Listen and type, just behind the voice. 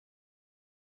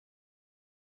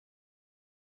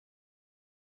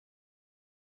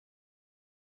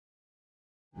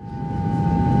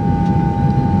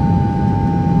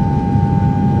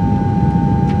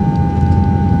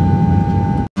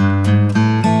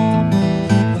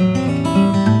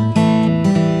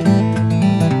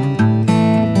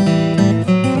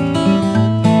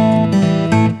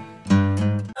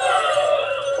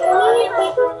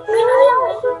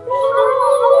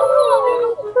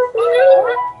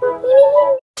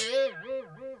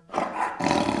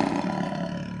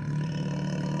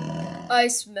I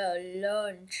smell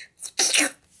lunch.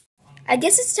 I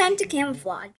guess it's time to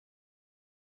camouflage.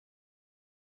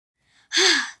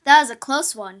 That was a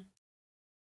close one.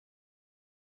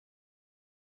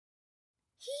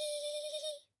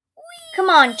 Come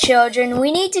on, children.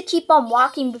 We need to keep on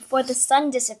walking before the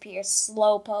sun disappears,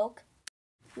 slowpoke.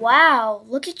 Wow,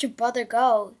 look at your brother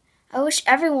go. I wish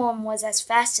everyone was as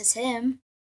fast as him.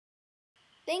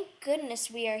 Thank goodness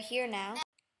we are here now.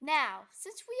 Now,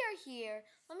 since we are here,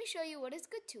 let me show you what is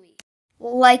good to eat.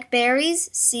 Like berries,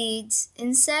 seeds,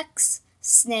 insects,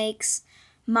 snakes,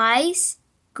 mice,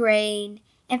 grain,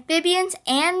 amphibians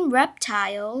and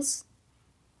reptiles,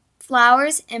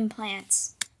 flowers and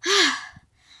plants.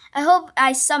 I hope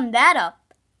I summed that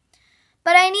up.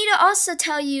 But I need to also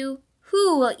tell you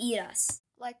who will eat us.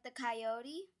 Like the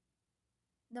coyote,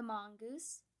 the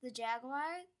mongoose, the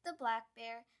jaguar, the black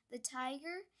bear, the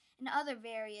tiger, and other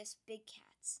various big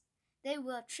cats. They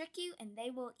will trick you and they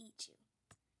will eat you.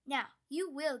 Now, you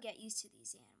will get used to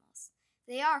these animals.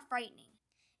 They are frightening.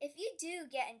 If you do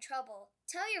get in trouble,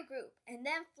 tell your group and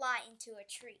then fly into a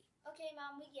tree. Okay,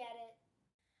 Mom, we get it.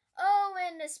 Oh,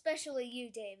 and especially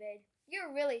you, David.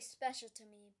 You're really special to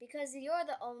me because you're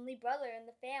the only brother in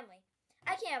the family.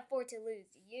 I can't afford to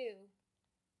lose you.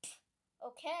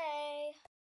 Okay.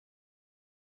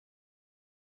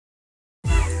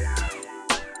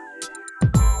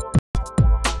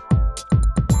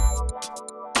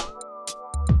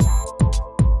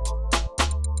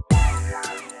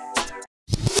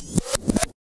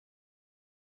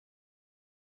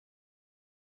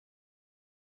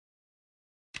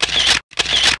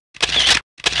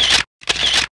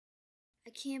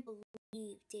 I can't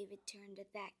believe David turned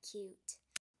it that cute.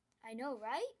 I know,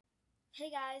 right? Hey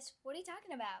guys, what are you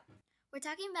talking about? We're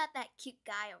talking about that cute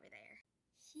guy over there.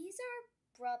 He's our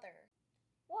brother.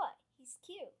 What? He's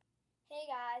cute. Hey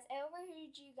guys, I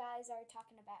overheard you guys are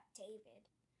talking about David.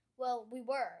 Well, we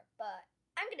were, but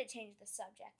I'm gonna change the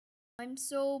subject. I'm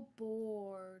so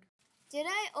bored. Did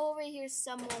I overhear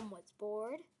someone was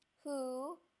bored?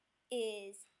 Who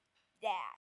is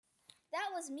that?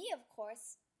 That was me, of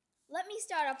course. Let me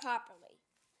start off properly.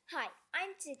 Hi,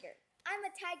 I'm Tigger. I'm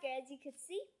a tiger, as you could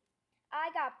see.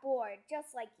 I got bored,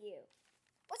 just like you.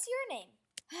 What's your name?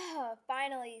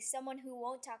 Finally, someone who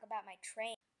won't talk about my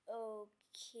train.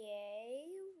 Okay,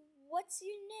 what's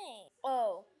your name?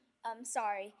 Oh, I'm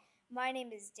sorry. My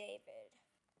name is David.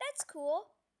 That's cool.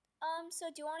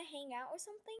 So do you want to hang out or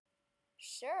something?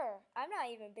 Sure, I'm not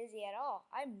even busy at all.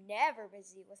 I'm never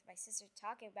busy with my sister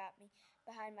talking about me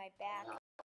behind my back.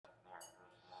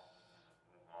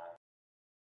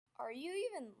 Are you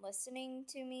even listening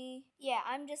to me? Yeah,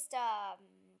 I'm just,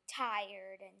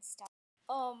 tired and stuff.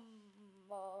 Why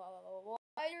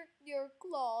are your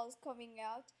claws coming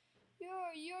out?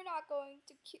 You're not going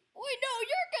to kill. Wait, no,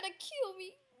 you're gonna kill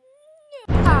me.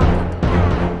 Mommy!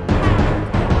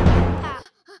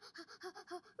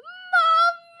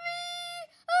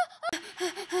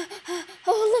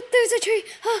 Oh, look, there's a tree.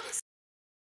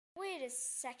 Wait a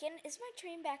second, is my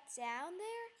train back down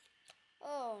there?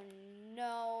 Oh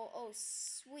no, oh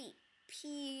sweet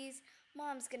peas.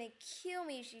 Mom's gonna kill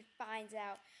me if she finds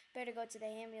out. Better go to the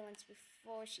ambulance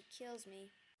before she kills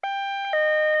me.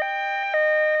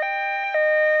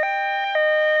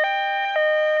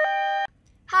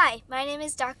 Hi, my name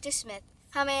is Dr. Smith.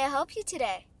 How may I help you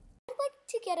today? I'd like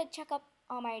to get a checkup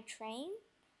on my train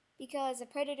because a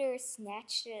predator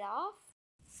snatched it off.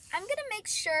 I'm gonna make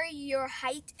sure your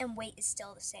height and weight is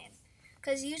still the same.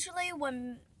 Because usually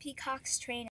when Peacock's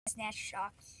train is snatched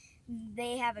off,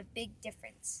 they have a big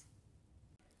difference.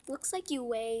 Looks like you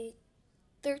weigh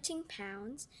 13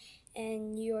 pounds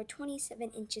and you're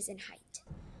 27 inches in height.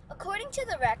 According to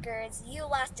the records, you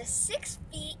lost a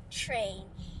 6-foot train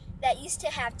that used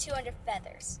to have 200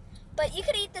 feathers. But you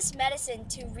could eat this medicine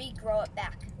to regrow it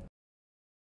back.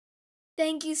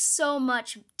 Thank you so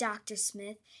much, Dr.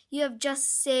 Smith. You have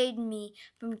just saved me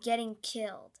from getting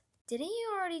killed. Didn't you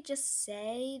already just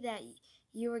say that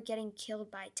you were getting killed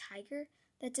by a tiger?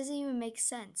 That doesn't even make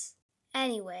sense.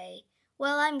 Anyway,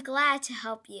 well, I'm glad to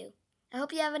help you. I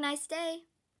hope you have a nice day.